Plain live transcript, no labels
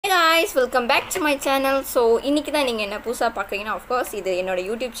guys, welcome back to my channel. So இன்னைக்கு தான் நீங்க என்ன புதுசா பார்க்கறீங்கன்னா of course இது என்னோட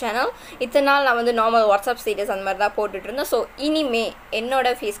YouTube channel. இத்தனை நாள் நான் வந்து நார்மல் WhatsApp status அந்த மாதிரி தான் போட்டுட்டு இருந்தேன். So இனிமே என்னோட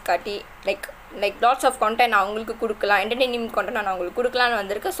ஃபேஸ் காட்டி like lots of content நான் உங்களுக்கு கொடுக்கலாம், entertainment content நான் உங்களுக்கு கொடுக்கலாம்னு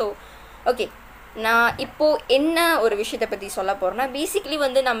வந்திருக்கேன். So okay, நான் இப்போ என்ன ஒரு விஷயத்தை பத்தி சொல்ல போறேன்னா basically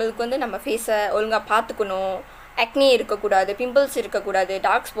வந்து நமக்கு வந்து நம்ம ஃபேஸை ஒழுங்கா பார்த்துக்கணும், acne இருக்கக்கூடாது, pimples இருக்கக்கூடாது,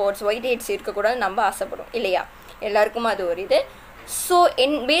 dark spots, white heads இருக்கக்கூடாது நம்ம ஆசைப்படுறோம் இல்லையா? எல்லாருக்கும் அது ஒரு இது. So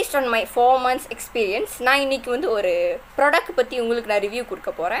based on my 4 months experience நான் இன்னைக்கு வந்து ஒரு ப்ராடக்ட் பற்றி உங்களுக்கு நான் ரிவ்யூ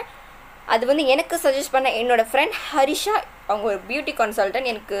கொடுக்க போகிறேன். அது வந்து எனக்கு சஜஸ்ட் பண்ண என்னோடய ஃப்ரெண்ட் ஹரிஷா, அவங்க ஒரு பியூட்டி கன்சல்டன்ட்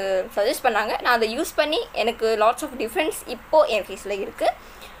எனக்கு சஜஸ்ட் பண்ணாங்க. நான் அதை யூஸ் பண்ணி எனக்கு லாட்ஸ் ஆஃப் டிஃப்ரென்ஸ் இப்போது என் ஃபேஸில் இருக்குது.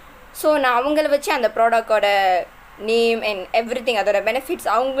 ஸோ நான் அவங்கள வச்சு அந்த ப்ராடக்டோட நேம் அண்ட் எவ்ரி திங், அதோட பெனிஃபிட்ஸ்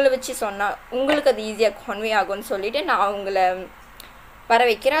அவங்கள வச்சு சொன்னால் உங்களுக்கு அது ஈஸியாக கன்வே ஆகும்னு சொல்லிவிட்டு நான் அவங்கள வர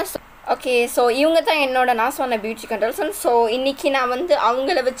வைக்கிறேன். ஓகே, ஸோ இவங்க தான் நான் சொன்ன பியூட்டி கன்சல்டன்ட். ஸோ இன்றைக்கி நான் வந்து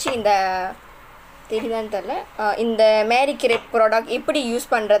அவங்கள வச்சு இந்த தெரியுதான்னு தெரில இந்த மேரி கிரெட் ப்ராடக்ட் எப்படி யூஸ்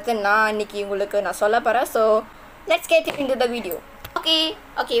பண்ணுறது நான் இன்றைக்கி உங்களுக்கு நான் சொல்ல போகிறேன். So let's get into the video.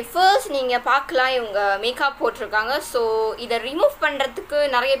 Okay first நீங்கள் பார்க்கலாம் இவங்க மேக்கப் போட்டிருக்காங்க. ஸோ இதை ரிமூவ் பண்ணுறதுக்கு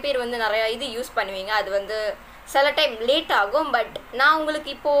நிறைய பேர் வந்து நிறையா இது யூஸ் பண்ணுவீங்க, அது வந்து சில டைம் லேட் ஆகும். பட் நான்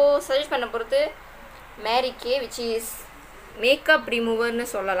உங்களுக்கு இப்போது சஜஸ்ட் பண்ண பொறுத்து மேரிக்கே விச் இஸ் மேக்கப் ரிமூவர்னு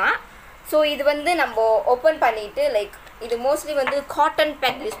சொல்லலாம். ஸோ இது வந்து நம்ம ஓப்பன் பண்ணிவிட்டு லைக் இது மோஸ்ட்லி வந்து காட்டன்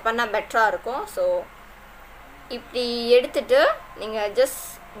பேக் யூஸ் பண்ணால் பெட்டராக இருக்கும். ஸோ இப்படி எடுத்துகிட்டு நீங்கள் ஜஸ்ட்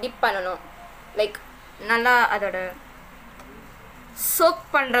டிப் பண்ணணும், லைக் நல்லா அதோட சோக்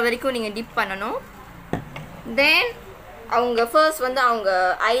பண்ணுற வரைக்கும் நீங்கள் டிப் பண்ணணும். தென் அவங்க ஃபர்ஸ்ட் வந்து அவங்க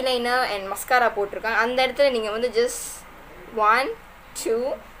ஐலைனர் அண்ட் மஸ்காரா போட்டிருக்காங்க. அந்த இடத்துல நீங்கள் வந்து ஜஸ்ட் 1 2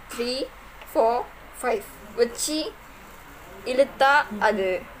 3 4 5 வச்சு இழுத்தா அது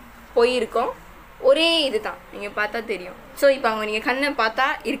போயிருக்கும். ஒரே இது தான், நீங்கள் பார்த்தா தெரியும். ஸோ இப்போ அவங்க நீங்கள் கண்ணை பார்த்தா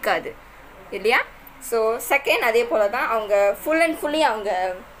இருக்காது இல்லையா? ஸோ செகண்ட் அதே போல் தான் அவங்க ஃபுல் அண்ட் ஃபுல்லி அவங்க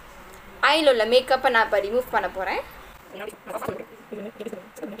ஐயில் உள்ள மேக்கப்பை நான் இப்போ ரிமூவ் பண்ண போகிறேன்.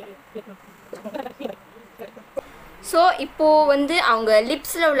 ஸோ இப்போது வந்து அவங்க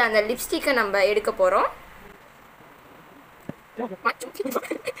லிப்ஸில் உள்ள அந்த லிப்ஸ்டிக்கை நம்ம எடுக்க போகிறோம்.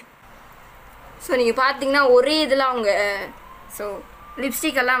 ஸோ நீங்கள் பார்த்தீங்கன்னா ஒரே இதில் அவங்க ஸோ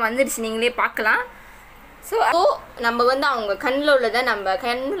லிப்ஸ்டிக்கெல்லாம் வந்துடுச்சு, நீங்களே பார்க்கலாம். ஸோ நம்ம வந்து அவங்க கண்ணில் உள்ளதை நம்ம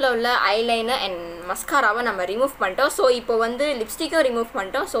கண்ணில் உள்ள ஐலைனர் அண்ட் மஸ்காராவை நம்ம ரிமூவ் பண்ணிட்டோம். ஸோ இப்போ வந்து லிப்ஸ்டிக்கும் ரிமூவ்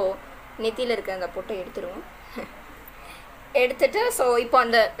பண்ணிட்டோம். ஸோ நெத்தியில் இருக்க அந்த பொட்டை எடுத்துருவோம். எடுத்துகிட்டு ஸோ இப்போ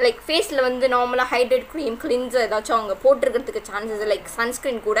அந்த லைக் ஃபேஸில் வந்து நார்மலாக ஹைட்ரேட் க்ரீம் கிளின்சர் ஏதாச்சும் அவங்க போட்டிருக்கிறதுக்கு சான்சஸ் லைக்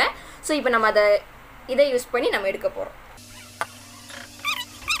சன்ஸ்க்ரீன் கூட. ஸோ இப்போ நம்ம இதை யூஸ் பண்ணி நம்ம எடுக்க போகிறோம்.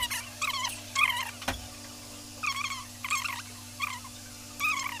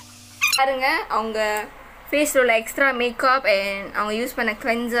 பாருங்க அவங்க ஃபேஸில் உள்ள எக்ஸ்ட்ரா மேக்கப் அண்ட் அவங்க யூஸ் பண்ண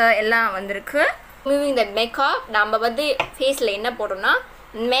கிளென்சர் எல்லாம் வந்திருக்கு. ரிமூவிங் தட் மேக்கப் நம்ம வந்து ஃபேஸில் என்ன போடுறோம்னா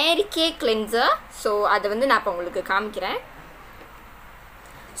மேரிக்கே கிளென்சர். ஸோ அதை வந்து நான் இப்போ உங்களுக்கு காமிக்கிறேன்.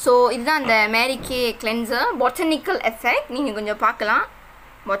 ஸோ இதுதான் அந்த மேரிக்கே கிளென்சர் பொட்டானிக்கல் எஃபெக்ட். நீங்கள் கொஞ்சம் பார்க்கலாம்,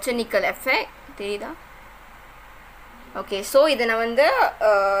 பொட்டானிக்கல் எஃபெக்ட் தெரியுதா? ஓகே, ஸோ இதை நான் வந்து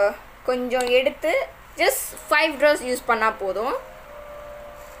கொஞ்சம் எடுத்து ஜஸ்ட் 5 ட்ராப்ஸ் யூஸ் பண்ணால் போதும்.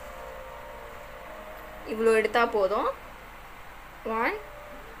 இவ்வளோ எடுத்தால் போதும். 1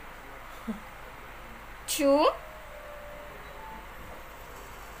 2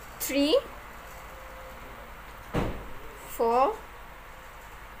 3 4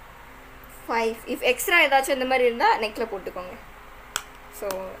 5. இஃப் எக்ஸ்ட்ரா ஏதாச்சும் இந்த மாதிரி இருந்தால் நெக்கில் போட்டுக்கோங்க. ஸோ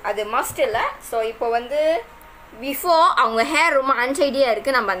அது மஸ்ட் இல்லை. ஸோ இப்போ வந்து பிஃபோர் அவங்க ஹேர் ரொம்ப அன்சைடியாக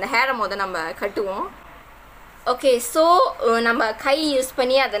இருக்குது, நம்ம அந்த ஹேரை நம்ம கட்டுவோம். ஓகே, ஸோ நம்ம கை யூஸ்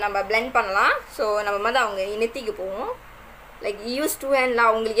பண்ணி அதை நம்ம பிளெண்ட் பண்ணலாம். ஸோ நம்ம அவங்க நெத்திக்கு போவோம். லைக் யூஸ் 2 ஹேண்டில்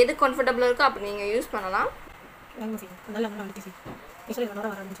அவங்களுக்கு எது கம்ஃபர்டபுளாக இருக்கோ அப்படி நீங்கள் யூஸ் பண்ணலாம்.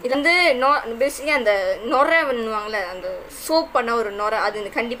 இது வந்து பேசிக்காக அந்த நொரை பண்ணுவாங்கள்ல, அந்த சோப் பண்ண ஒரு நொரை அது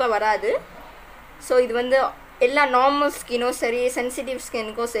கண்டிப்பாக வராது. ஸோ இது வந்து எல்லா நார்மல் ஸ்கின்னும் சரி சென்சிட்டிவ்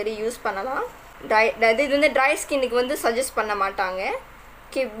ஸ்கின்னுக்கும் சரி யூஸ் பண்ணலாம். இது வந்து ட்ரை ஸ்கின்னுக்கு வந்து சஜஸ்ட் பண்ண மாட்டாங்க.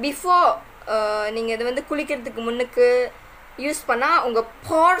 ஓகே, பிஃபோர் நீங்கள் இது வந்து குளிக்கிறதுக்கு முன்னுக்கு யூஸ் பண்ணால் உங்கள்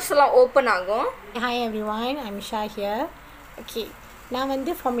போர்ஸ்லாம் ஓப்பன் ஆகும். Hi everyone, I am Shah here. Okay, நான்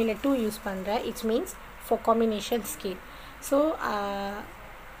வந்து ஃபார்முலா 2 யூஸ் பண்ணுறேன். It's means for combination skin. So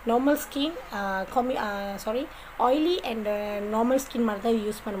normal skin oily and normal skin மாதிரி தான்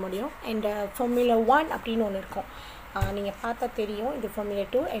யூஸ் பண்ண முடியும். அண்ட் ஃபார்முலா 1 அப்படின்னு ஒன்று இருக்கும், நீங்கள் பார்த்தா தெரியும். இது ஃபார்முலா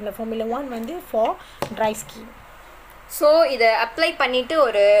 2 அண்ட் ஃபார்முலா 1 வந்து ஃபார் ட்ரை ஸ்கின். ஸோ இதை அப்ளை பண்ணிவிட்டு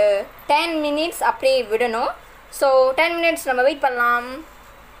ஒரு 10 மினிட்ஸ் அப்படியே விடணும். ஸோ 10 மினிட்ஸ் நம்ம வெயிட் பண்ணலாம்.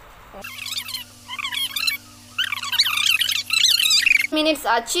 மினிட்ஸ்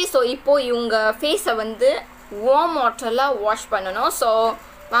ஆச்சு. ஸோ இப்போது இவங்க ஃபேஸை வந்து வார்ம் வாட்டரில் வாஷ் பண்ணணும். ஸோ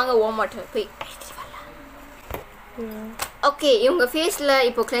வாங்க வார்ம் வாட்டர் போய் ஓகே இவங்க ஃபேஸில்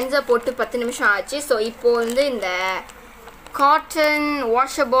இப்போ கிளென்சர் போட்டு 10 நிமிஷம் ஆச்சு. ஸோ இப்போது வந்து இந்த காட்டன்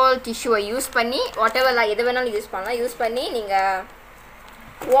வாஷபிள் டிஷ்யூவை யூஸ் பண்ணி வாட்டெவர்லாம் எது வேணாலும் யூஸ் பண்ணலாம். யூஸ் பண்ணி நீங்கள்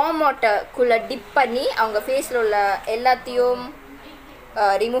வார்ம் வாட்டருக்குள்ளே டிப் பண்ணி அவங்க ஃபேஸில் உள்ள எல்லாத்தையும்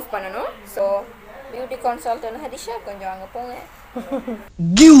ரிமூவ் பண்ணணும். ஸோ பியூட்டி கன்சல்டன்ட் ஹரிஷா கொஞ்சம் அங்கே போங்க.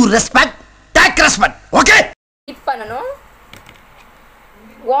 Give respect, take respect, okay? Tip பண்ணணும்.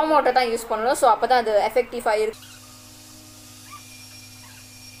 வார்ம் வாட்டர் தான் யூஸ் பண்ணணும். ஸோ அப்போ தான் அது எஃபெக்டிவாக இருக்கும்.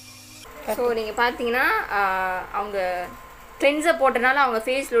 ஸோ நீங்கள் பார்த்தீங்கன்னா அவங்க கிளென்சர் போட்டனால அவங்க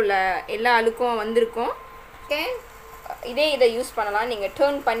ஃபேஸில் உள்ள எல்லா அழுக்கும் வந்திருக்கும். ஓகே இதை யூஸ் பண்ணலாம். நீங்கள்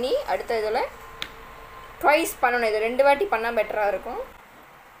டேர்ன் பண்ணி அடுத்த இதில் ட்வைஸ் பண்ணணும். இது 2 வாட்டி பண்ணால் பெட்டராக இருக்கும்.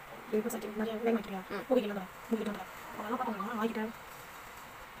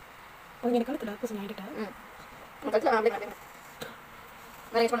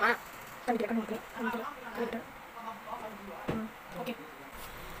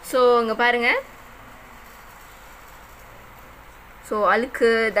 ஸோ இங்கே பாருங்கள். ஸோ அழுக்கு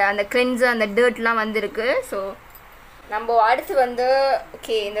அந்த கிளென்சர் அந்த டர்ட்லாம் வந்திருக்கு. ஸோ நம்ம அடுத்து வந்து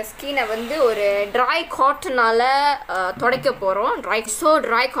ஓகே இந்த ஸ்கினை வந்து ஒரு ட்ரை காட்டனால் துடைக்க போகிறோம்.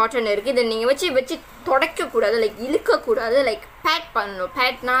 ட்ரை காட்டன் இருக்குது. இதை நீங்கள் வச்சு துடைக்கக்கூடாது, லைக் இழுக்கக்கூடாது, லைக் பேட் பண்ணணும்.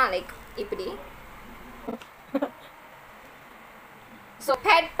 பேட்னா லைக் இப்படி. ஸோ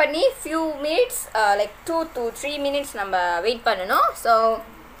பேட் பண்ணி few minutes like 2 to 3 minutes நம்ம வெயிட் பண்ணணும். ஸோ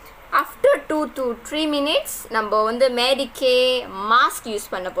ஆஃப்டர் 2 to 3 மினிட்ஸ் நம்ம வந்து மேரிக்கே மாஸ்க்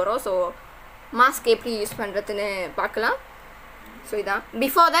யூஸ் பண்ண போகிறோம். ஸோ மாஸ்க் எப்படி யூஸ் பண்ணுறதுன்னு பார்க்கலாம். ஸோ இதான்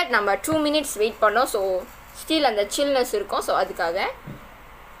பிஃபோர் தட் நம்ம 2 மினிட்ஸ் வெயிட் பண்ணோம். ஸோ ஸ்டில் அந்த சில்னஸ் இருக்கும். ஸோ அதுக்காக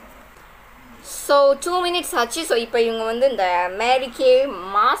ஸோ 2 மினிட்ஸ் ஆச்சு. ஸோ இப்போ இவங்க வந்து இந்த மேரிக்கே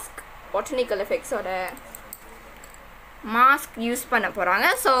மாஸ்க் பொட்டானிக்கல் எஃபெக்ட்ஸோட மாஸ்க் யூஸ் பண்ண போகிறாங்க.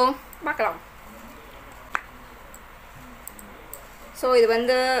 ஸோ பார்க்கலாம். ஸோ இது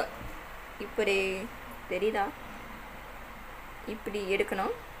வந்து இப்படி தெரியுதா, இப்படி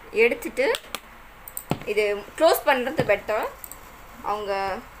எடுக்கணும். எடுத்துட்டு இது க்ளோஸ் பண்ணுறது பெட்டர். அவங்க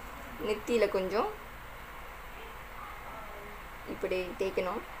நெத்தியில் கொஞ்சம் இப்படி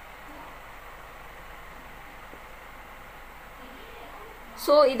தேய்க்கணும்.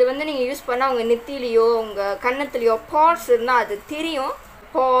 ஸோ இது வந்து நீங்கள் யூஸ் பண்ணால் அவங்க நெத்திலேயோ உங்கள் கன்னத்துலேயோ பாஸ் இருந்தால் அது தெரியும்.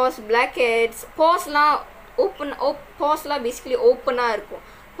 பாஸ், பிளாக் ஹெட்ஸ், பாஸ்லாம் பாஸ்லாம் பேசிக்கலி ஓப்பனாக இருக்கும்.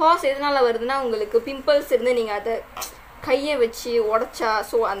 பாஸ் எதனால் வருதுன்னா உங்களுக்கு பிம்பிள்ஸ் இருந்து நீங்கள் அதை கையை வச்சு உடச்சா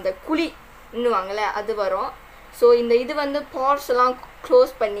ஸோ அந்த குழி இன்னுவாங்கள்ல அது வரும். ஸோ இந்த இது வந்து பாட்ஸ்லாம்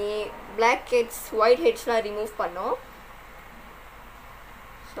க்ளோஸ் பண்ணி பிளாக் ஹெட்ஸ், ஒயிட் ஹெட்ஸ்லாம் ரிமூவ் பண்ணோம்.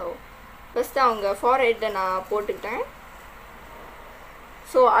 ஸோ ஃபஸ்ட்டு அவங்க ஃபார்ஹெட்டில் நான் போட்டுக்கிட்டேன்.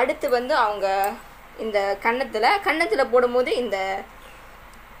 ஸோ அடுத்து வந்து அவங்க இந்த கன்னத்தில் போடும்போது இந்த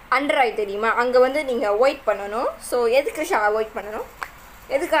அண்டர் ஐ தெரியுமா, அங்கே வந்து நீங்கள் ஒயிட் பண்ணணும். ஸோ எதுக்கு ஒயிட் பண்ணணும்,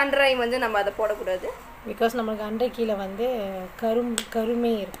 எதுக்கு அண்டர் ஐ வந்து நம்ம அதை போடக்கூடாது? பிகாஸ் நம்மளுக்கு அண்டர் கீழே வந்து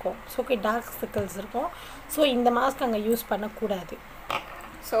கருமே இருக்கும். ஸோ ஓகே டார்க் சர்க்கிள்ஸ் இருக்கும். ஸோ இந்த மாஸ்க் அங்கே யூஸ் பண்ணக்கூடாது.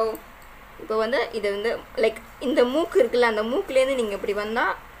 ஸோ இப்போ வந்து இது வந்து லைக் இந்த மூக்கு இருக்குல்ல, அந்த மூக்குலேருந்து நீங்கள் இப்படி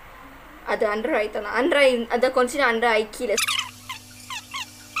வந்தால் அது அண்டர் ஐ தானே. அண்டர் ஐ அதை கொஞ்சம் அண்டர் ஐ கீழே.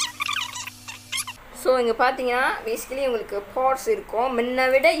 ஸோ இங்கே பார்த்தீங்கன்னா பேசிக்கலி உங்களுக்கு பாட்ஸ் இருக்கும். முன்ன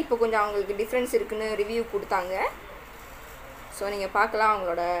விட இப்போ கொஞ்சம் அவங்களுக்கு டிஃப்ரென்ஸ் இருக்குன்னு ரிவ்யூ கொடுத்தாங்க. ஸோ நீங்கள் பார்க்கலாம்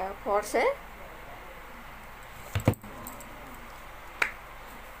அவங்களோட பாட்ஸை.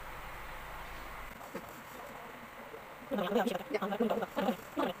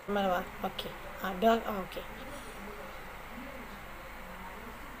 ஓகே ஓகே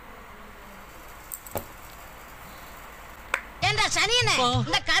ஏண்டா சனியனே,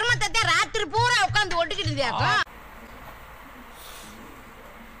 இந்த கர்மத்தை ராத்திரி பூரா உட்கார்ந்து ஒட்டிக்கிட்டு இருந்தியாக்கா?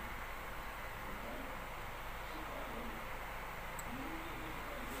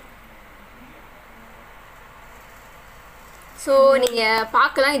 ஸோ நீங்கள்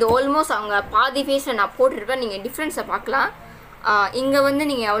பார்க்கலாம், இது ஆல்மோஸ்ட் அவங்க பாதி ஃபேஸில் நான் போட்டிருப்பேன். நீங்கள் டிஃப்ரென்ஸை பார்க்கலாம். இங்கே வந்து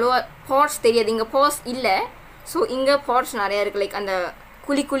நீங்கள் அவ்வளோவா பாட்ஸ் தெரியாது, இங்கே பாட்ஸ் இல்லை. ஸோ இங்கே பாட்ஸ் நிறையா இருக்குது, லைக் அந்த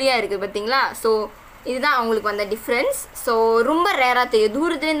குழியாக இருக்குது பார்த்தீங்களா. ஸோ இதுதான் அவங்களுக்கு வந்த டிஃப்ரென்ஸ். ஸோ ரொம்ப ரேராக தெரியும்,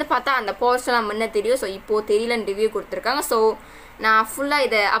 தூரத்துலேருந்து பார்த்தா அந்த பாட்ஸ்லாம் முன்ன தெரியும். ஸோ இப்போது தெரியலன்னு ரிவ்யூ கொடுத்துருக்காங்க. ஸோ நான் ஃபுல்லாக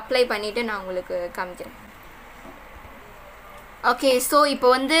இதை அப்ளை பண்ணிவிட்டு நான் உங்களுக்கு காமிக்கிறேன். ஓகே ஸோ இப்போ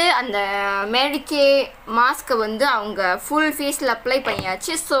வந்து அந்த மேரிக்கே மாஸ்க்கை வந்து அவங்க ஃபுல் ஃபேஸில் அப்ளை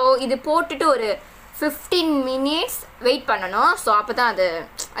பண்ணியாச்சு. ஸோ இது போட்டுட்டு ஒரு 15 மினிட்ஸ் வெயிட் பண்ணணும். ஸோ அப்போ தான்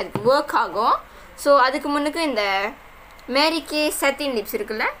அதுக்கு ஒர்க் ஆகும். ஸோ அதுக்கு முன்னுக்கு இந்த மேரிக்கே சட்டின் லிப்ஸ்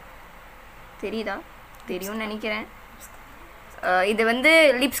இருக்குல்ல, தெரியுதா, தெரியும்னு நினைக்கிறேன். இது வந்து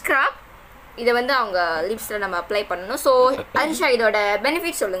லிப் ஸ்க்ராப். இதை வந்து அவங்க லிப்ஸில் நம்ம அப்ளை பண்ணணும். ஸோ அரிஷா இதோட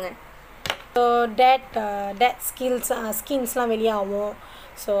பெனிஃபிட் சொல்லுங்கள். ஸோ டெட் ஸ்கின்ஸ்லாம் வெளியாகும்.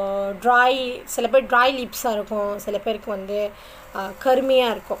 ஸோ சில பேர் ட்ரை லிப்ஸாக இருக்கும், சில பேருக்கு வந்து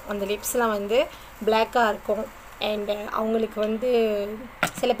கருமையாக இருக்கும், அந்த லிப்ஸ்லாம் வந்து பிளாக்காக இருக்கும். அண்டு அவங்களுக்கு வந்து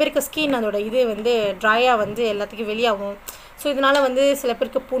சில பேருக்கு ஸ்கின் அதோட இது வந்து ட்ரையாக வந்து எல்லாத்துக்கும் வெளியாகும். ஸோ இதனால் வந்து சில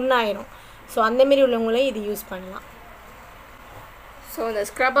பேருக்கு புண்ணாயிரும். ஸோ அந்தமாரி உள்ளவங்களே இது யூஸ் பண்ணலாம். ஸோ இந்த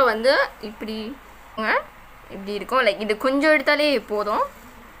ஸ்க்ரப்பை வந்து இப்படி இருக்கும். லைக் இது கொஞ்சம் எடுத்தாலே போதும்,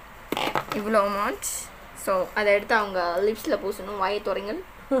 இவ்வளோ அமௌண்ட். ஸோ அதை எடுத்து அவங்க லிப்ஸில் பூசணும், வாயை துறைங்கள்.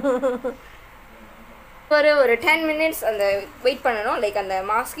 ஒரு 10 minutes அந்த வெயிட் பண்ணணும், லைக் அந்த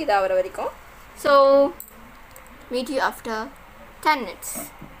மாஸ்க் இதாகிற வரைக்கும். So meet you after 10 minutes,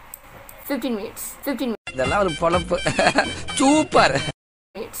 15 minutes. இதெல்லாம் ஒரு பொழப்பு. சூப்பர்.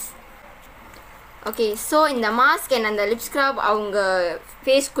 ஓகே, ஸோ இந்த மாஸ்க் அண்ட் அந்த லிப் ஸ்க்ரப் அவங்க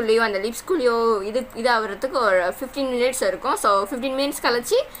ஃபேஸ்க்குள்ளேயோ அந்த லிப்ஸ்குள்ளேயோ இது ஆகிறதுக்கு ஒரு 15 minutes இருக்கும். ஸோ 15 minutes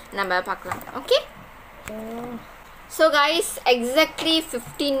கழிச்சு நம்ம பார்க்கலாம். Okay, so guys exactly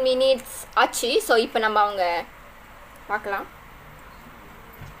 15 minutes ஆச்சு. ஸோ இப்போ நம்ம அவங்க பார்க்கலாம்.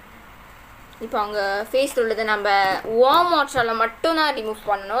 இப்போ அவங்க ஃபேஸில் உள்ளதை நம்ம வார்ம் வாட்டரில் மட்டும்தான் ரிமூவ்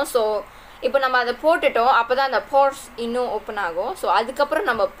பண்ணணும். ஸோ இப்போ நம்ம அதை போட்டுட்டோம், அப்போ தான் அந்த போர்ஸ் இன்னும் ஓப்பன் ஆகும். ஸோ அதுக்கப்புறம்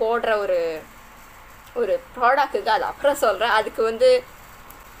நம்ம போடுற ஒரு ப்ராடக்ட்டுக்கு அது அப்புறம் சொல்கிறேன். அதுக்கு வந்து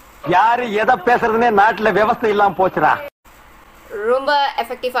யாரு எதை பேசுறதுன்னே நாட்டில் விவசாயம் இல்லாமல் போச்சுடா. ரொம்ப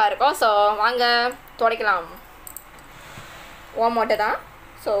எஃபெக்டிவாக இருக்கும். ஸோ வாங்க துடைக்கலாம். வார்ம் வாட்டர் தான்.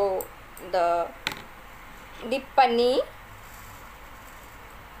 ஸோ இந்த டிப் பண்ணி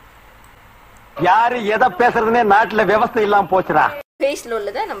யாரு எதை பேசுறதுன்னே நாட்டில் விவசாயம் இல்லாமல் போச்சுடா. ஃபேஸில்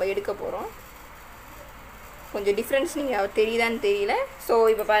உள்ளதை நம்ம எடுக்க போகிறோம். கொஞ்சம் டிஃப்ரென்ஸ் நீங்கள் தெரியுதான்னு தெரியல. ஸோ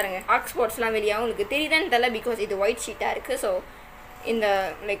இப்போ பாருங்கள், ஆக்ஸ்போர்ட்ஸ்லாம் வெளியாகும், உங்களுக்கு தெரியுதான்னு தெரியல, பிகாஸ் இது ஒயிட் ஷீட்டாக இருக்குது. ஸோ இந்த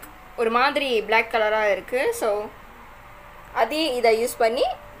லைக் ஒரு மாதிரி பிளாக் கலராக இருக்குது. ஸோ அதே இதை யூஸ் பண்ணி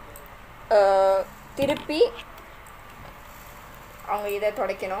திருப்பி அவங்க இதை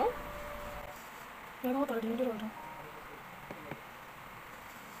துடைக்கணும்.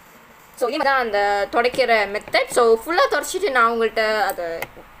 ஸோ இதுதான் அந்த துடைக்கிற மெத்தட். ஸோ ஃபுல்லாக துடைச்சிட்டு நான் உங்கள்கிட்ட அதை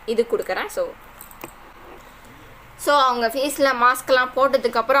இது கொடுக்குறேன். ஸோ அவங்க ஃபேஸில் மாஸ்க்லாம்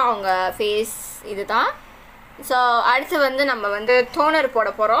போட்டதுக்கப்புறம் அவங்க ஃபேஸ் இது தான். ஸோ அடுத்து வந்து நம்ம வந்து டோனர் போட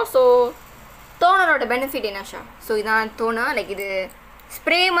போகிறோம். So டோனரோட benefit என்னஷா? ஸோ இதான் டோனர், லைக் இது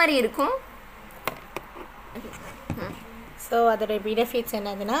ஸ்ப்ரே மாதிரி இருக்கும். ஸோ அதோட பெனிஃபிட்ஸ்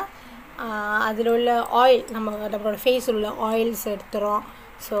என்னதுன்னா, அதில் உள்ள ஆயில் நம்மளோட ஃபேஸில் உள்ள ஆயில்ஸ் எடுத்துகிறோம்.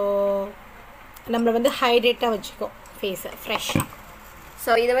 ஸோ நம்மளை வந்து ஹைட்ரேட்டாக வச்சுக்கோம் ஃபேஸை ஃப்ரெஷ்ஷாக.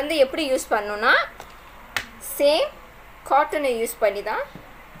 ஸோ இதை வந்து எப்படி யூஸ் பண்ணணுன்னா, சேம் காட்டனை யூஸ் பண்ணி தான்.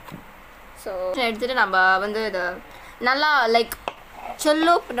 ஸோ எடுத்துகிட்டு நம்ம வந்து இதை நல்லா லைக்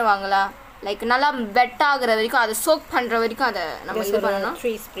செல்லோ பண்ணுவாங்களா, லைக் நல்லா வெட் ஆகுற வரைக்கும், அதை சோக் பண்ணுற வரைக்கும் அதை நம்ம இது பண்ணணும்.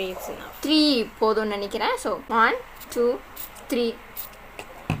 3 போதும்னு நினைக்கிறேன். ஸோ 1 2 3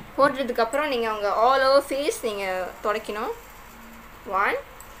 போட்டதுக்கப்புறம் நீங்கள் அவங்க ஆல் ஓவர் ஃபேஸ் நீங்கள் துடைக்கணும். 1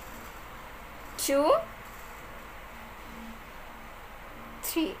 2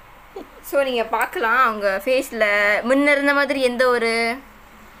 3. ஸோ நீங்கள் பார்க்கலாம் அவங்க ஃபேஸில் முன்ன இருந்த மாதிரி எந்த ஒரு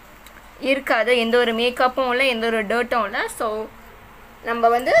இருக்காது, எந்த ஒரு மேக்கப்பும் இல்லை, எந்த ஒரு டர்ட்டும் இல்லை. ஸோ நம்ம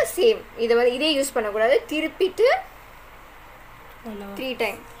வந்து சேம் இதை வந்து இதே யூஸ் பண்ணக்கூடாது, திருப்பிட்டு 3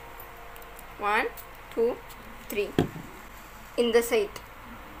 டைம் 1 2 3 இந்த சைட்.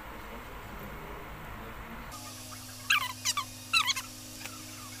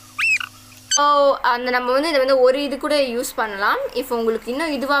 ஸோ அந்த நம்ம வந்து இதை வந்து ஒரு இது கூட யூஸ் பண்ணலாம். இப்போ உங்களுக்கு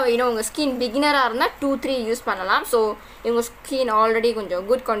இன்னும் இதுவாக வேணும், உங்கள் ஸ்கின் பிகினராக இருந்தால் 2-3 யூஸ் பண்ணலாம். ஸோ இவங்க ஸ்கின் ஆல்ரெடி கொஞ்சம்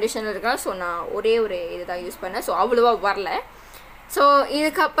குட் கண்டிஷனில் இருக்கா. ஸோ நான் ஒரே ஒரு இது தான் யூஸ் பண்ணேன். ஸோ அவ்வளோவா வரல. ஸோ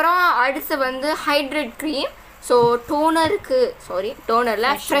இதுக்கப்புறம் அடுத்து வந்து ஹைட்ரேட் க்ரீம். ஸோ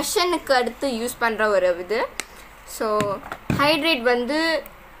டோனரில் ஃப்ரெஷனுக்கு அடுத்து யூஸ் பண்ணுற ஒரு இது. ஸோ ஹைட்ரேட் வந்து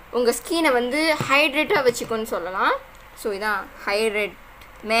உங்கள் ஸ்கினை வந்து ஹைட்ரேட்டாக வச்சுக்கோன்னு சொல்லலாம். ஸோ இதான் ஹைட்ரேட்.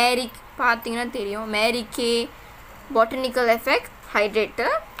 மேரி பார்த்தீங்கன்னா தெரியும், மேரி கே பாட்டனிக்கல் எஃபெக்ட்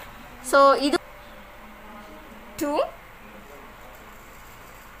ஹைட்ரேட்டர். ஸோ இது 2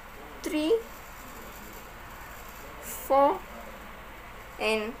 3 4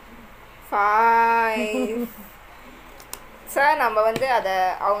 and 5. சார் நம்ம வந்து அதை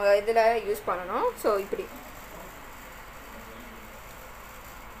அவங்க இதில் யூஸ் பண்ணணும். ஸோ இப்படி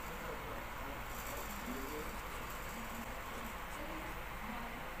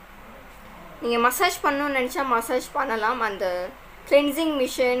நீங்கள் மசாஜ் பண்ணணும்னு நினச்சா மசாஜ் பண்ணலாம். அந்த கிளென்சிங்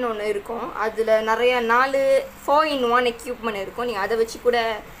மிஷின் ஒன்று இருக்கும், அதில் நிறைய 4 4-in-1 எக்யூப்மெண்ட் இருக்கும், நீங்கள் அதை வச்சு கூட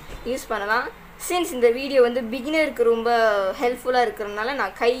யூஸ் பண்ணலாம். சின்ஸ் இந்த வீடியோ வந்து பிகினருக்கு ரொம்ப ஹெல்ப்ஃபுல்லாக இருக்கிறதுனால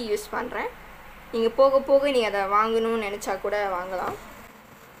நான் கை யூஸ் பண்ணுறேன். நீங்கள் போக போக நீங்கள் அதை வாங்கணும்னு நினச்சா கூட வாங்கலாம்.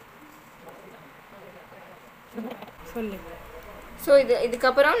 சொல்லுங்க. ஸோ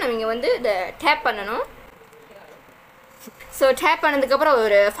இதுக்கப்புறம் நம்ம வந்து இதை டேப் பண்ணணும். ஸோ டேப் பண்ணதுக்கப்புறம்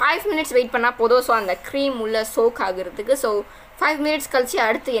ஒரு 5 minutes வெயிட் பண்ணால் போதும். ஸோ அந்த க்ரீம் உள்ள சோக் ஆகுறதுக்கு. ஸோ 5 minutes கழிச்சு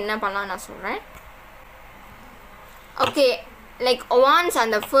அடுத்து என்ன பண்ணலாம் நான் சொல்கிறேன். ஓகே, லைக் ஒன்ஸ்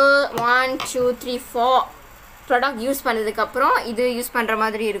அந்த 1 2 3 4 ப்ராடக்ட் யூஸ் பண்ணதுக்கப்புறம் இது யூஸ் பண்ணுற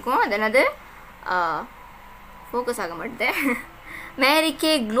மாதிரி இருக்கும். அது என்னது ஃபோக்கஸ் ஆக மாட்டேது.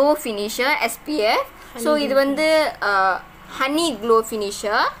 மேரிகே க்ளோ ஃபினிஷர் SPF. ஸோ இது வந்து ஹனி க்ளோ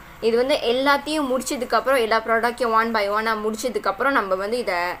ஃபினிஷர். இது வந்து எல்லாத்தையும் முடிச்சதுக்கப்புறம் எல்லா ப்ராடக்டையும் 1 by 1 முடிச்சதுக்கப்புறம் நம்ம வந்து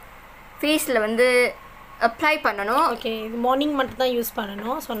இதை ஃபேஸில் வந்து அப்ளை பண்ணணும். ஓகே, இது மார்னிங் மட்டும் தான் யூஸ்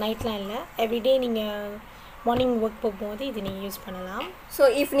பண்ணணும். ஸோ நைட்லாம் இல்லை. எவ்ரிடே நீங்கள் மார்னிங் ஒர்க் போகும்போது இது நீங்கள் யூஸ் பண்ணலாம். ஸோ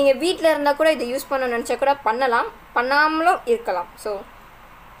இஃப் நீங்கள் வீட்டில் இருந்தால் கூட இதை யூஸ் பண்ண நினச்சா கூட பண்ணலாம், பண்ணாமலும் இருக்கலாம்.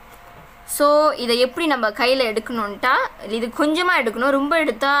 ஸோ இதை எப்படி நம்ம கையில் எடுக்கணுன்ட்டா இது கொஞ்சமாக எடுக்கணும். ரொம்ப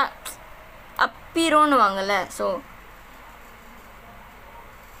எடுத்தால் அப்பிரோன்னு வாங்கல. ஸோ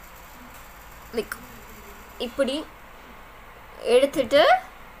லைக் இப்படி எடுத்துட்டு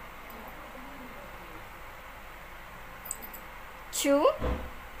 2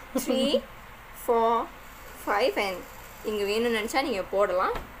 3 4 5 and இங்கே வேணும்னு நினச்சா நீங்கள்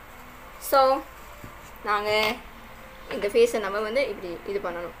போடலாம். ஸோ நாங்கள் இந்த ஃபேஸை நம்ம வந்து இப்படி இது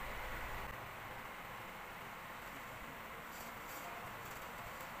பண்ணணும்.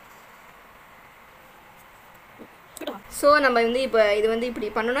 ஸோ நம்ம வந்து இப்போ இது வந்து இப்படி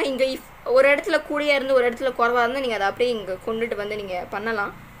பண்ணணும். இங்கே ஒரு இடத்துல கூடியாக இருந்து ஒரு இடத்துல குறவாக இருந்தால் நீங்கள் அதை அப்படியே இங்கே கொண்டுட்டு வந்து நீங்கள்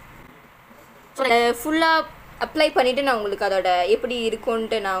பண்ணலாம். ஃபுல்லாக அப்ளை பண்ணிவிட்டு நான் உங்களுக்கு அதோட எப்படி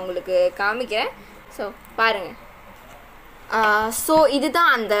இருக்கும்ன்ட்டு நான் உங்களுக்கு காமிக்கிறேன். ஸோ பாருங்கள். ஸோ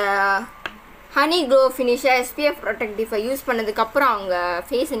இதுதான் அந்த honey glow finisher SPF ப்ரொடெக்டிஃபை use பண்ணதுக்கப்புறம் அவங்க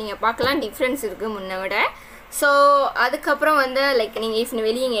ஃபேஸை நீங்கள் பார்க்கலாம், டிஃப்ரென்ஸ் இருக்குது முன்னை விட. ஸோ அதுக்கப்புறம் வந்து லைக் நீங்கள் இஃப்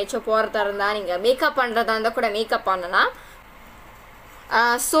வெளியே எங்கேயாச்சும் போகிறதா இருந்தால் நீங்கள் மேக்கப் பண்ணுறதா இருந்தால் கூட மேக்கப் பண்ணலாம்.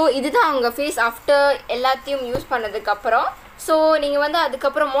 ஸோ இதுதான் அவங்க ஃபேஸ் ஆஃப்டர் எல்லாத்தையும் யூஸ் பண்ணதுக்கப்புறம். ஸோ நீங்கள் வந்து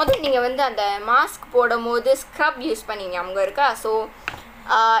அதுக்கப்புறம் நீங்கள் வந்து அந்த மாஸ்க் போடும் போது ஸ்க்ரப் யூஸ் பண்ணிங்க அவங்க இருக்கா. ஸோ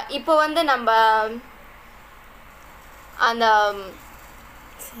இப்போ வந்து நம்ம அந்த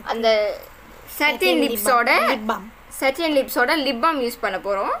அந்த சட்டின் லிப்ஸோட லிப் பாம் யூஸ் பண்ண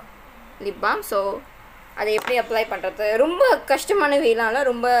போகிறோம். Lip balm. ஸோ அதை எப்படி அப்ளை பண்ணுறது ரொம்ப கஷ்டமான வேலைனால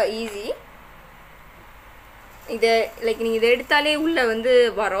ரொம்ப ஈஸி. இதை லைக் நீங்கள் இதை எடுத்தாலே உள்ளே வந்து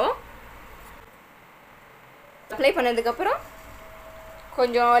வரும். அப்ளை பண்ணதுக்கப்புறம்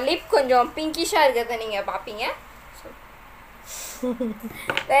கொஞ்சம் லிப் கொஞ்சம் பிங்கிஷாக இருக்கிறத நீங்கள் பார்ப்பீங்க.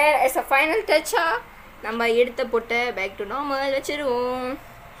 வேறு எஸ் அ ஃபைனல் டச்சாக நம்ம எடுத்த போட்ட பேக் டு நார்மல் வச்சுருவோம்.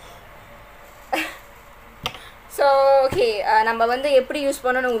 ஸோ ஓகே, நம்ம வந்து எப்படி யூஸ்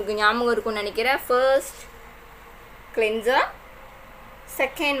பண்ணணும்னு உங்களுக்கு ஞாபகம் இருக்கும்னு நினைக்கிறேன். ஃபர்ஸ்ட் கிளென்சர்,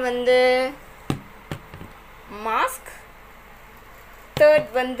 செகண்ட் வந்து மாஸ்க், தேர்ட்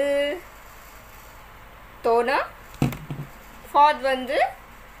வந்து டோனர், ஃபோர்த் வந்து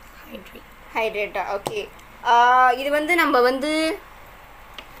ஹைட்ரேட்டா. ஓகே, இது வந்து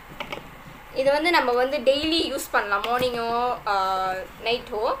நம்ம வந்து டெய்லி யூஸ் பண்ணலாம், மார்னிங்கோ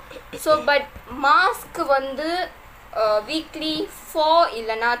நைட்டோ. ஸோ பட் மாஸ்க் வந்து வீக்லி 4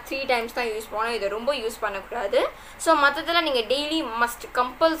 இல்லைனா 3 times தான் யூஸ் பண்ணணும். இதை ரொம்ப யூஸ் பண்ணக்கூடாது. ஸோ மற்றதெல்லாம் நீங்கள் டெய்லி மஸ்ட்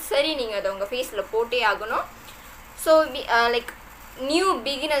கம்பல்சரி நீங்கள் அதை உங்கள் ஃபேஸில் போட்டே ஆகணும். ஸோ லைக் நியூ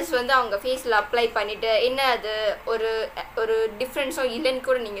பிகினர்ஸ் வந்து அவங்க ஃபேஸில் அப்ளை பண்ணிவிட்டு என்ன அது ஒரு டிஃப்ரென்ஸோ இல்லைன்னு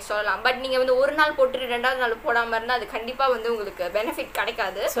கூட நீங்கள் சொல்லலாம். பட் நீங்கள் வந்து ஒரு நாள் போட்டுட்டு 2வது நாள் போடாமல் இருந்தால் அது கண்டிப்பாக வந்து உங்களுக்கு பெனிஃபிட்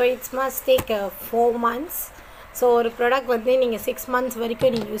கிடைக்காது. So it's must take 4 months. So ஒரு ப்ராடக்ட் வந்து நீங்கள் 6 months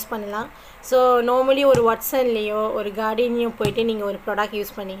வரைக்கும் நீங்கள் யூஸ் பண்ணலாம். ஸோ நார்மலி ஒரு வாட்ஸன்லேயோ ஒரு கார்டன்லேயோ போய்ட்டு நீங்கள் ஒரு ப்ராடக்ட்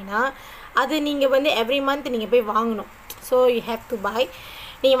யூஸ் பண்ணிங்கன்னா அது நீங்கள் வந்து எவ்ரி மந்த் நீங்கள் போய் வாங்கணும். So you have to by,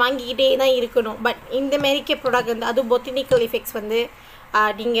 நீங்கள் வாங்கிக்கிட்டே தான் இருக்கணும். பட் இந்த மேரிக்கே ப்ராடக்ட் வந்து அது பொட்டானிக்கல் எஃபெக்ட்ஸ் வந்து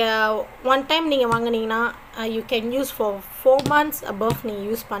நீங்கள் ஒன் டைம் நீங்கள் வாங்கினீங்கன்னா you can use for 4 months above நீங்கள்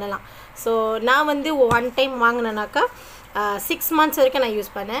யூஸ் பண்ணலாம். ஸோ நான் வந்து ஒன் டைம் வாங்கினேனாக்கா 6 months வரைக்கும் நான்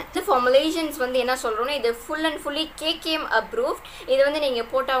யூஸ் பண்ணேன். இது ஃபார்முலேஷன்ஸ் வந்து என்ன சொல்கிறோன்னா இது full and fully KKM approved. இது வந்து நீங்கள்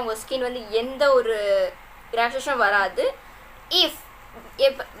போட்டால் உங்கள் ஸ்கின் வந்து எந்த ஒரு ரேஷஸும் வராது.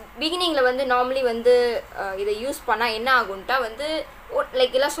 பிகினிங்கில் வந்து நார்மலி வந்து இதை யூஸ் பண்ணால் என்ன ஆகும்ட்டா வந்து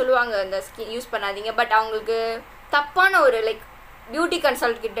லைக் எல்லாம் சொல்லுவாங்க இந்த ஸ்கின் யூஸ் பண்ணாதீங்க. பட் அவங்களுக்கு தப்பான ஒரு லைக் பியூட்டி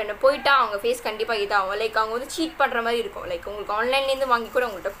கன்சல்ட் கிட்ட போயிட்டா அவங்க ஃபேஸ் கண்டிப்பாக இதாகும். லைக் அவங்க வந்து சீட் பண்ணுற மாதிரி இருக்கும். லைக் உங்களுக்கு ஆன்லைன்லேருந்து வாங்கி கூட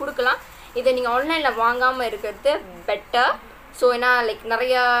உங்கள்கிட்ட கொடுக்கலாம். இதை நீங்கள் ஆன்லைனில் வாங்காமல் இருக்கிறது பெட்டர். ஸோ ஏன்னா லைக்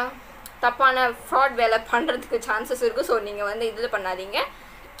நிறையா தப்பான ஃப்ராட் வேலை பண்ணுறதுக்கு சான்சஸ் இருக்குது. ஸோ நீங்கள் வந்து இதில் பண்ணாதீங்க.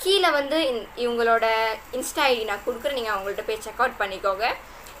 கீழே வந்து இவங்களோட இன்ஸ்டா ஐடி நான் கொடுக்குறேன், நீங்கள் அவங்கள்ட்ட போய் செக் அவுட் பண்ணிக்கோங்க.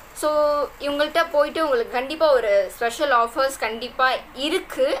 ஸோ இவங்கள்ட்ட போயிட்டு உங்களுக்கு கண்டிப்பாக ஒரு ஸ்பெஷல் ஆஃபர்ஸ் கண்டிப்பாக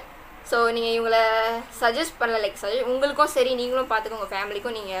இருக்குது. ஸோ நீங்கள் இவங்கள சஜஸ்ட் பண்ணலாம், லைக் உங்களுக்கும் சரி நீங்களும் பார்த்துக்க உங்கள்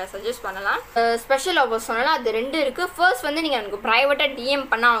ஃபேமிலிக்கும் நீங்கள் சஜஸ்ட் பண்ணலாம். ஸ்பெஷல் ஆஃபர்ஸ் சொன்னாலும் அது 2 இருக்குது. ஃபர்ஸ்ட் வந்து நீங்கள் எனக்கு ப்ரைவேட்டாக டிஎம்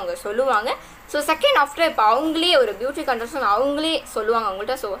பண்ணால் அவங்க சொல்லுவாங்க. ஸோ செகண்ட் ஆஃப்டர் இப்போ அவங்களே ஒரு பியூட்டி கண்டஸ்டன் அவங்களே சொல்லுவாங்க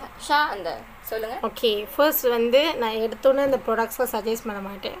அவங்கள்ட்ட. ஸோ ஷா அந்த சொல்லுங்கள். ஓகே, ஃபர்ஸ்ட் வந்து நான் எடுத்தோன்னே இந்த ப்ராடக்ட்ஸில் சஜஸ்ட் பண்ண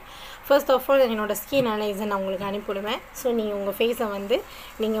மாட்டேன். ஃபர்ஸ்ட் ஆஃப் ஆல் என்னோடய ஸ்கின் அனலைசர் நான் உங்களுக்கு அனுப்பிவிடுவேன். ஸோ நீங்கள் உங்கள் ஃபேஸை வந்து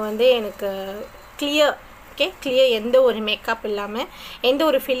நீங்கள் வந்து எனக்கு கிளியர் எந்த ஒரு மேக்கப் இல்லாமல், எந்த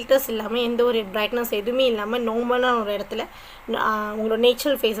ஒரு ஃபில்டர்ஸ் இல்லாமல், எந்த ஒரு பிரைட்னஸ் எதுவுமே இல்லாமல் நார்மலான ஒரு இடத்துல உங்களோட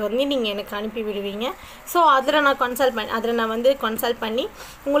நேச்சுரல் ஃபேஸ் வந்து நீங்கள் எனக்கு அனுப்பி விடுவீங்க. ஸோ அதில் நான் வந்து கன்சல்ட் பண்ணி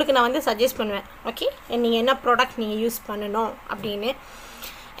உங்களுக்கு நான் வந்து சஜஸ்ட் பண்ணுவேன். ஓகே, நீங்கள் என்ன ப்ராடக்ட் நீங்கள் யூஸ் பண்ணணும் அப்படின்னு.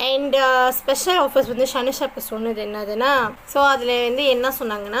 அண்ட் ஸ்பெஷல் ஆஃபர்ஸ் வந்து ஷனுஷா இப்போ சொன்னது என்னதுன்னா, ஸோ அதில் வந்து என்ன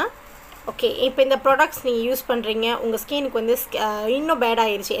சொன்னாங்கன்னா, ஓகே இப்போ இந்த ப்ராடக்ட்ஸ் நீங்கள் யூஸ் பண்ணுறீங்க, உங்கள் ஸ்கினுக்கு வந்து இன்னும் பேட்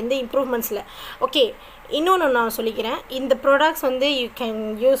ஆகிடுச்சு, எந்த இம்ப்ரூவ்மெண்ட்ஸில். ஓகே, இன்னொன்று நான் சொல்லிக்கிறேன், இந்த ப்ராடக்ட்ஸ் வந்து you can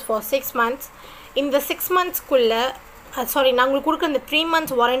use for 6 months. இந்த 6 monthsக்குள்ளே நான் உங்களுக்கு கொடுக்குற இந்த 3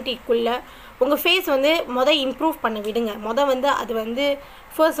 months வாரண்டிக்குள்ளே உங்கள் ஃபேஸ் வந்து இம்ப்ரூவ் பண்ண விடுங்க. வந்து அது வந்து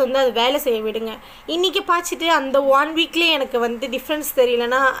ஃபர்ஸ்ட் வந்து அது வேலை செய்ய விடுங்க. இன்றைக்கி பார்த்துட்டு அந்த 1 weekலேயே எனக்கு வந்து டிஃப்ரென்ஸ்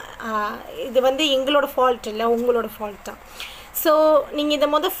தெரியலனா இது வந்து எங்களோட ஃபால்ட் இல்லை, உங்களோட ஃபால்ட் தான். ஸோ நீங்கள்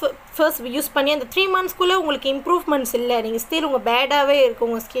இதை ஃபர்ஸ்ட் யூஸ் பண்ணி அந்த 3 monthsக்குள்ளே உங்களுக்கு இம்ப்ரூவ்மெண்ட்ஸ் இல்லை, நீங்கள் ஸ்டில் உங்கள் பேடாகவே இருக்குது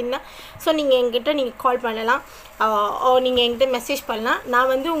உங்கள் ஸ்கின்னா, ஸோ நீங்கள் எங்கிட்ட நீங்கள் கால் பண்ணலாம், நீங்கள் என்கிட்ட மெசேஜ் பண்ணலாம்.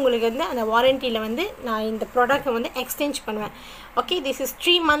 நான் வந்து உங்களுக்கு வந்து அந்த வாரண்டியில் வந்து நான் இந்த ப்ராடக்ட்டை வந்து எக்ஸ்சேஞ்ச் பண்ணுவேன். Okay, this is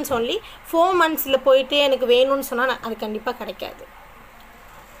 3 months only. 4 monthsல போயிட்டு எனக்கு வேணும்னு சொன்னால் அது கண்டிப்பாக கிடைக்காது.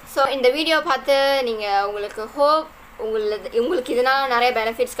 ஸோ இந்த வீடியோ பார்த்து நீங்கள் உங்களுக்கு இதனால் நிறைய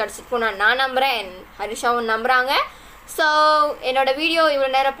பெனிஃபிட்ஸ் கிடச்சிருக்கும் நான் நம்புகிறேன், ஹரிஷாவும் நம்புகிறாங்க. ஸோ என்னோடய வீடியோ இவ்வளோ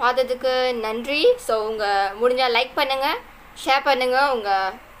நேரம் பார்த்ததுக்கு நன்றி. ஸோ முடிஞ்சால் லைக் பண்ணுங்கள், ஷேர் பண்ணுங்கள்,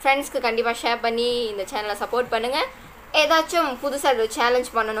 உங்கள் ஃப்ரெண்ட்ஸ்க்கு கண்டிப்பாக ஷேர் பண்ணி இந்த சேனலை சப்போர்ட் பண்ணுங்கள். ஏதாச்சும் புதுசாக சேலஞ்ச்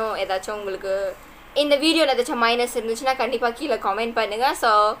பண்ணணும், ஏதாச்சும் உங்களுக்கு இந்த வீடியோவில் ஏதாச்சும் மைனஸ் இருந்துச்சுன்னா கண்டிப்பாக கீழே கமெண்ட் பண்ணுங்கள்.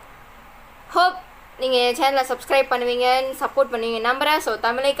 ஸோ ஹோப் நீங்கள் சேனலை சப்ஸ்கிரைப் பண்ணுவீங்கன்னு சப்போர்ட் பண்ணுவீங்க நம்புகிறேன். ஸோ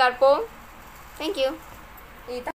தமிழை காப்போம். தேங்க்யூ.